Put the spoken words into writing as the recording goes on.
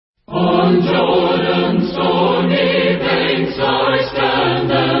Jordan's stormy banks I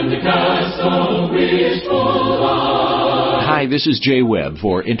stand, and the castle wishful eye. Hi, this is Jay Webb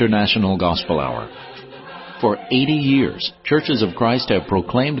for International Gospel Hour. For 80 years, Churches of Christ have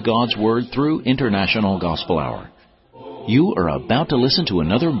proclaimed God's Word through International Gospel Hour. You are about to listen to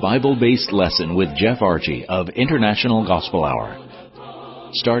another Bible-based lesson with Jeff Archie of International Gospel Hour.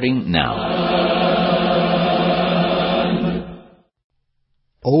 Starting now.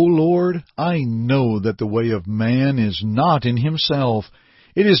 O Lord, I know that the way of man is not in himself.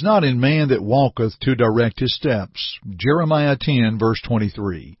 It is not in man that walketh to direct his steps. Jeremiah 10, verse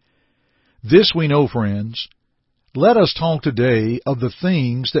 23. This we know, friends. Let us talk today of the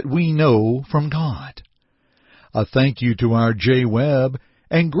things that we know from God. A thank you to our Jay Webb,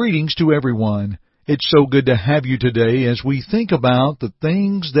 and greetings to everyone. It's so good to have you today as we think about the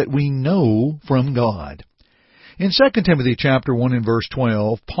things that we know from God. In 2 Timothy chapter 1 and verse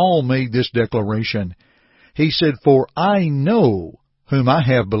 12, Paul made this declaration. He said, "For I know whom I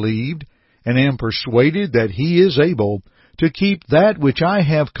have believed, and am persuaded that he is able to keep that which I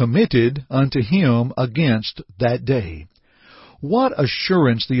have committed unto him against that day." What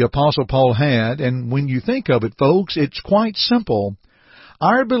assurance the Apostle Paul had, and when you think of it, folks, it's quite simple.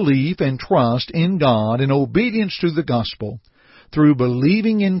 Our belief and trust in God and obedience to the gospel, through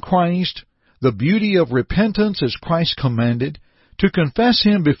believing in Christ, the beauty of repentance as Christ commanded, to confess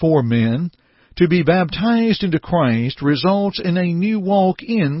Him before men, to be baptized into Christ, results in a new walk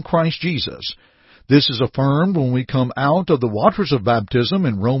in Christ Jesus. This is affirmed when we come out of the waters of baptism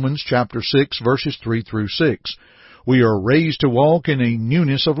in Romans chapter 6, verses 3 through 6. We are raised to walk in a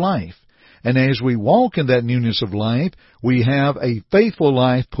newness of life. And as we walk in that newness of life, we have a faithful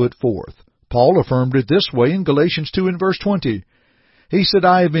life put forth. Paul affirmed it this way in Galatians 2 and verse 20. He said,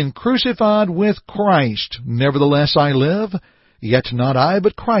 "I have been crucified with Christ. Nevertheless I live. Yet not I,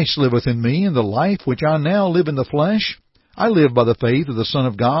 but Christ liveth in me, and the life which I now live in the flesh, I live by the faith of the Son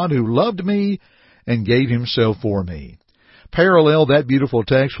of God, who loved me and gave Himself for me." Parallel that beautiful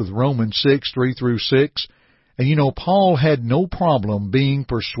text with Romans 6, 3 through 6. And you know, Paul had no problem being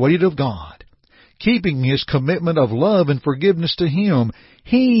persuaded of God, keeping his commitment of love and forgiveness to Him.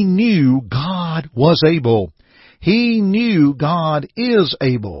 He knew God was able. He knew God is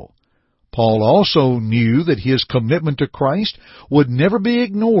able. Paul also knew that his commitment to Christ would never be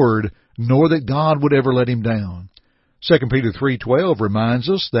ignored, nor that God would ever let him down. 2 Peter 3:12 reminds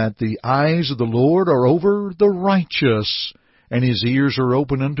us that the eyes of the Lord are over the righteous, and His ears are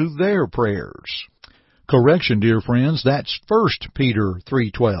open unto their prayers. Correction, dear friends, that's 1 Peter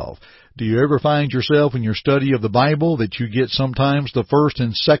 3:12. Do you ever find yourself in your study of the Bible that you get sometimes the first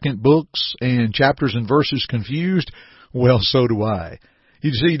and second books and chapters and verses confused? Well, so do I.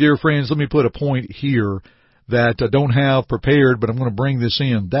 You see, dear friends, let me put a point here that I don't have prepared, but I'm going to bring this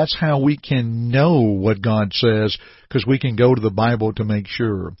in. That's how we can know what God says, because we can go to the Bible to make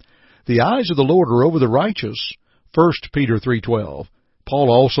sure. The eyes of the Lord are over the righteous, 1 Peter 3:12.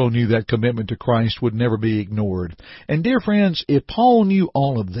 Paul also knew that commitment to Christ would never be ignored. And dear friends, if Paul knew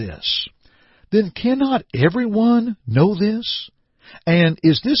all of this, then cannot everyone know this? And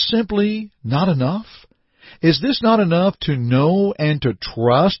is this simply not enough? Is this not enough to know and to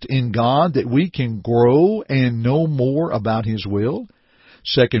trust in God that we can grow and know more about His will?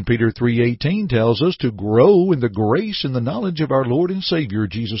 2 Peter 3:18 tells us to grow in the grace and the knowledge of our Lord and Savior,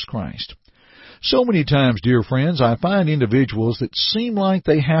 Jesus Christ. So many times, dear friends, I find individuals that seem like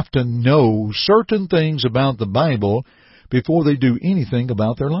they have to know certain things about the Bible before they do anything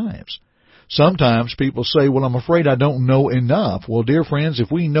about their lives. Sometimes people say, "Well, I'm afraid I don't know enough." Well, dear friends,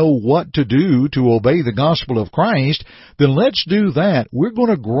 if we know what to do to obey the gospel of Christ, then let's do that. We're going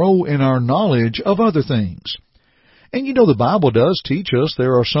to grow in our knowledge of other things. And you know, the Bible does teach us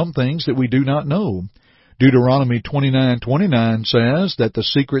there are some things that we do not know. Deuteronomy 29:29 says that the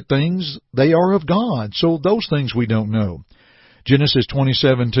secret things, they are of God, so those things we don't know. Genesis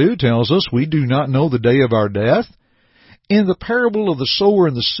 27:2 tells us we do not know the day of our death. In the parable of the sower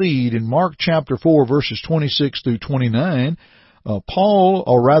and the seed in Mark chapter 4, verses 26 through 29,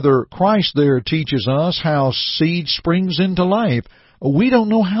 Christ there teaches us how seed springs into life. We don't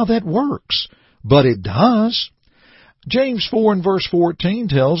know how that works, but it does. James 4 and verse 14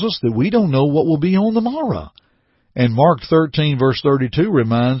 tells us that we don't know what will be on the morrow. And Mark 13 verse 32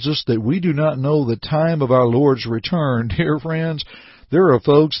 reminds us that we do not know the time of our Lord's return. Dear friends, there are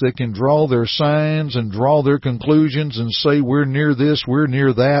folks that can draw their signs and draw their conclusions and say we're near this, we're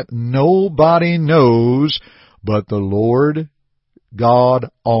near that. Nobody knows but the Lord God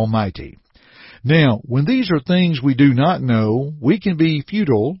Almighty. Now, when these are things we do not know, we can be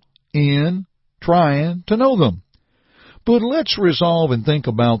futile in trying to know them. But let's resolve and think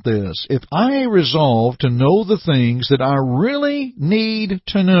about this. If I resolve to know the things that I really need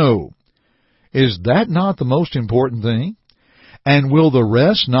to know, is that not the most important thing? And will the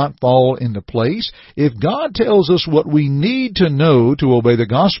rest not fall into place? If God tells us what we need to know to obey the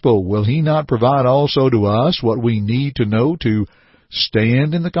gospel, will He not provide also to us what we need to know to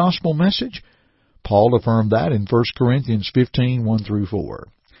stand in the gospel message? Paul affirmed that in 1 Corinthians 15, 1-4.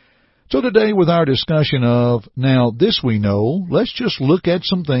 So today with our discussion of, now this we know, let's just look at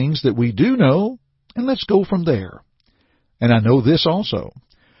some things that we do know, and let's go from there. And I know this also.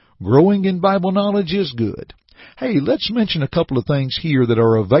 Growing in Bible knowledge is good. Hey, let's mention a couple of things here that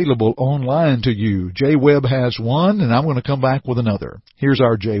are available online to you. J. Webb has one, and I'm going to come back with another. Here's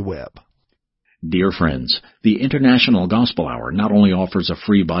our J. Webb. Dear friends, the International Gospel Hour not only offers a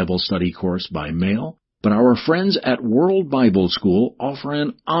free Bible study course by mail, but our friends at World Bible School offer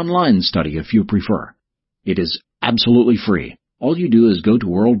an online study if you prefer. It is absolutely free. All you do is go to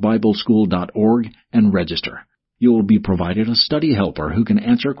worldbibleschool.org and register. You will be provided a study helper who can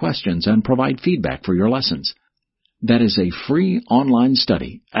answer questions and provide feedback for your lessons. That is a free online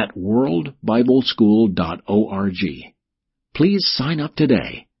study at worldbibleschool.org. Please sign up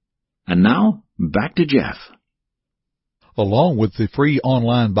today. And now, back to Jeff. Along with the free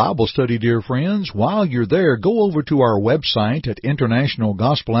online Bible study, dear friends, while you're there, go over to our website at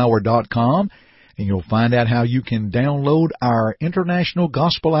internationalgospelhour.com, and you'll find out how you can download our International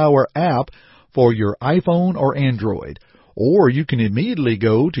Gospel Hour app for your iPhone or Android. Or you can immediately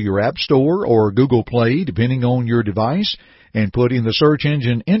go to your App Store or Google Play, depending on your device, and put in the search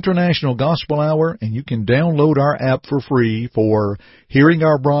engine International Gospel Hour, and you can download our app for free for hearing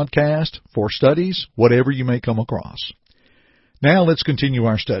our broadcast, for studies, whatever you may come across. Now let's continue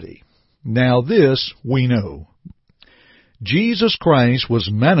our study. Now this we know. Jesus Christ was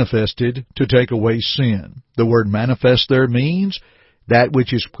manifested to take away sin. The word manifest there means that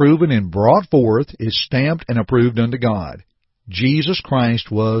which is proven and brought forth is stamped and approved unto God. Jesus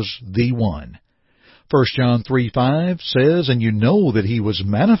Christ was the one. 1 John 3:5 says, and you know that He was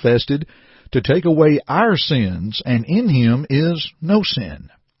manifested to take away our sins, and in Him is no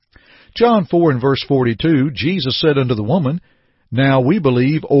sin. John 4 and verse 42, Jesus said unto the woman, now we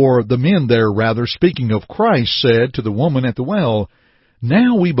believe, or the men there rather, speaking of Christ, said to the woman at the well,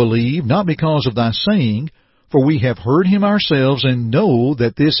 now we believe, not because of thy saying, for we have heard Him ourselves, and know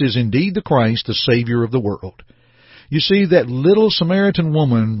that this is indeed the Christ, the Savior of the world. You see, that little Samaritan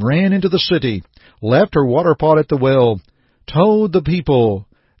woman ran into the city, left her water pot at the well, told the people,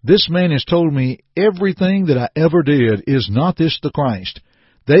 this man has told me everything that I ever did. Is not this the Christ?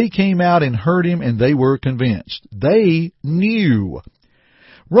 They came out and heard Him, and they were convinced. They knew.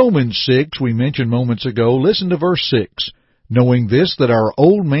 Romans 6, we mentioned moments ago, listen to verse 6. Knowing this, that our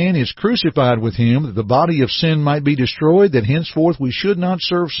old man is crucified with Him, that the body of sin might be destroyed, that henceforth we should not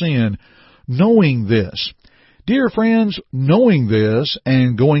serve sin. Knowing this. Dear friends, knowing this,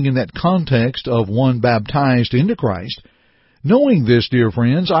 and going in that context of one baptized into Christ, knowing this, dear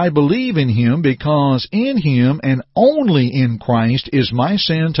friends, I believe in Him, because in Him and only in Christ is my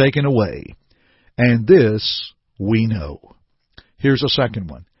sin taken away. And this we know. Here's a second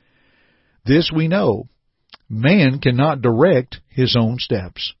one. This we know. Man cannot direct his own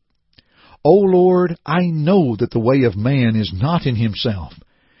steps. O Lord, I know that the way of man is not in himself.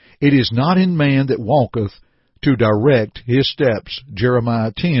 It is not in man that walketh to direct his steps.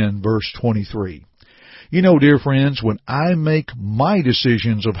 Jeremiah 10, verse 23. You know, dear friends, when I make my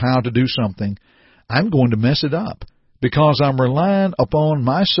decisions of how to do something, I'm going to mess it up, because I'm relying upon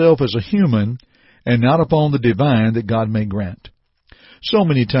myself as a human and not upon the divine that God may grant. So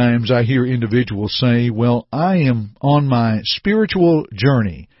many times I hear individuals say, well, I am on my spiritual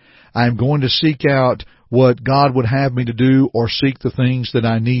journey. I'm going to seek out what God would have me to do, or seek the things that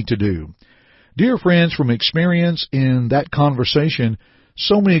I need to do. Dear friends, from experience in that conversation,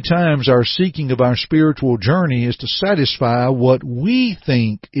 so many times our seeking of our spiritual journey is to satisfy what we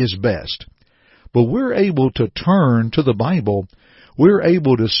think is best. But we're able to turn to the Bible. We're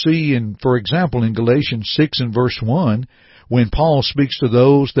able to see, for example, in Galatians 6 and verse 1, when Paul speaks to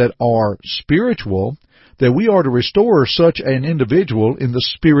those that are spiritual, that we are to restore such an individual in the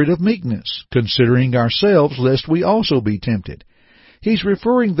spirit of meekness, considering ourselves, lest we also be tempted. He's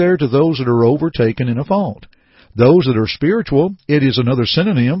referring there to those that are overtaken in a fault. Those that are spiritual, it is another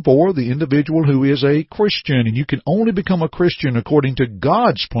synonym for the individual who is a Christian, and you can only become a Christian according to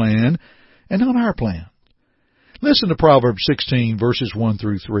God's plan and not our plan. Listen to Proverbs 16, verses 1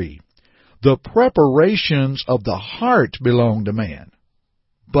 through 3. The preparations of the heart belong to man,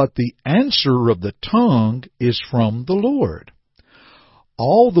 but the answer of the tongue is from the Lord.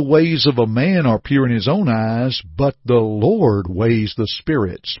 All the ways of a man are pure in his own eyes, but the Lord weighs the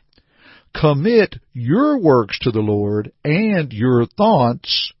spirits. Commit your works to the Lord, and your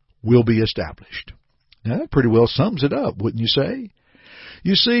thoughts will be established. Now, that pretty well sums it up, wouldn't you say?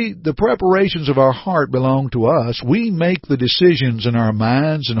 You see, the preparations of our heart belong to us. We make the decisions in our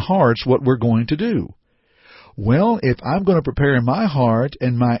minds and hearts what we're going to do. Well, if I'm going to prepare in my heart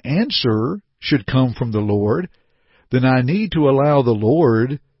and my answer should come from the Lord, then I need to allow the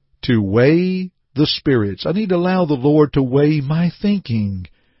Lord to weigh the spirits. I need to allow the Lord to weigh my thinking.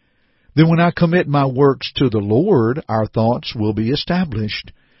 Then when I commit my works to the Lord, our thoughts will be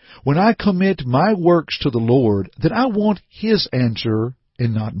established. When I commit my works to the Lord, then I want His answer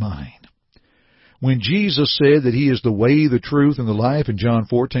and not mine. When Jesus said that He is the way, the truth, and the life in John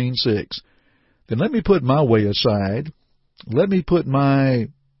 14:6, then let me put my way aside, let me put my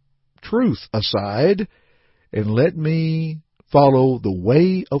truth aside, and let me follow the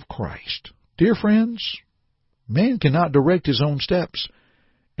way of Christ. Dear friends, man cannot direct his own steps,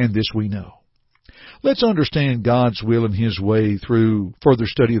 and this we know. Let's understand God's will and His way through further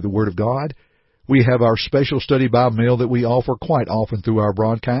study of the Word of God. We have our special study by mail that we offer quite often through our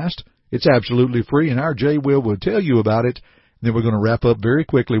broadcast. It's absolutely free, and our J. Will tell you about it. Then we're going to wrap up very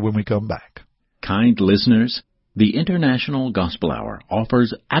quickly when we come back. Kind listeners, the International Gospel Hour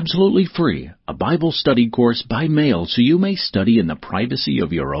offers absolutely free a Bible study course by mail so you may study in the privacy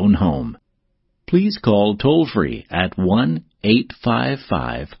of your own home. Please call toll-free at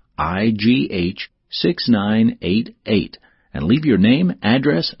 1-855-IGH-6988 and leave your name,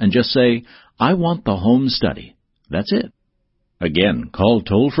 address, and just say, "I want the home study." That's it. Again, call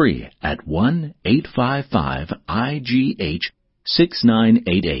toll-free at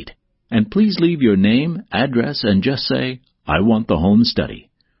 1-855-IGH-6988. And please leave your name, address, and just say, "I want the home study."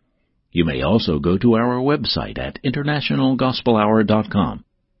 You may also go to our website at internationalgospelhour.com.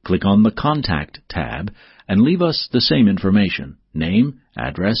 Click on the Contact tab and leave us the same information, name,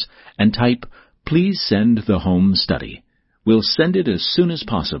 address, and type, "Please send the home study." We'll send it as soon as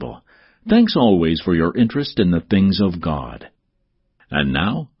possible. Thanks always for your interest in the things of God. And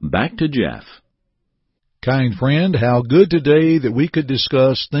now, back to Jeff. Kind friend, how good today that we could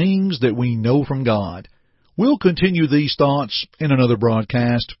discuss things that we know from God. We'll continue these thoughts in another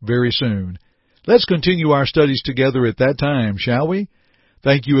broadcast very soon. Let's continue our studies together at that time, shall we?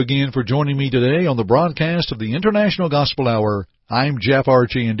 Thank you again for joining me today on the broadcast of the International Gospel Hour. I'm Jeff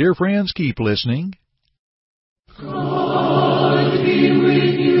Archie, and dear friends, keep listening.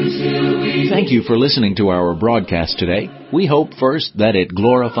 Thank you for listening to our broadcast today. We hope first that it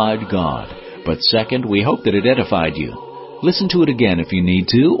glorified God, but second, we hope that it edified you. Listen to it again if you need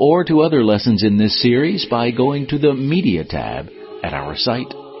to, or to other lessons in this series by going to the Media tab at our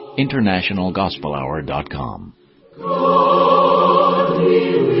site, internationalgospelhour.com.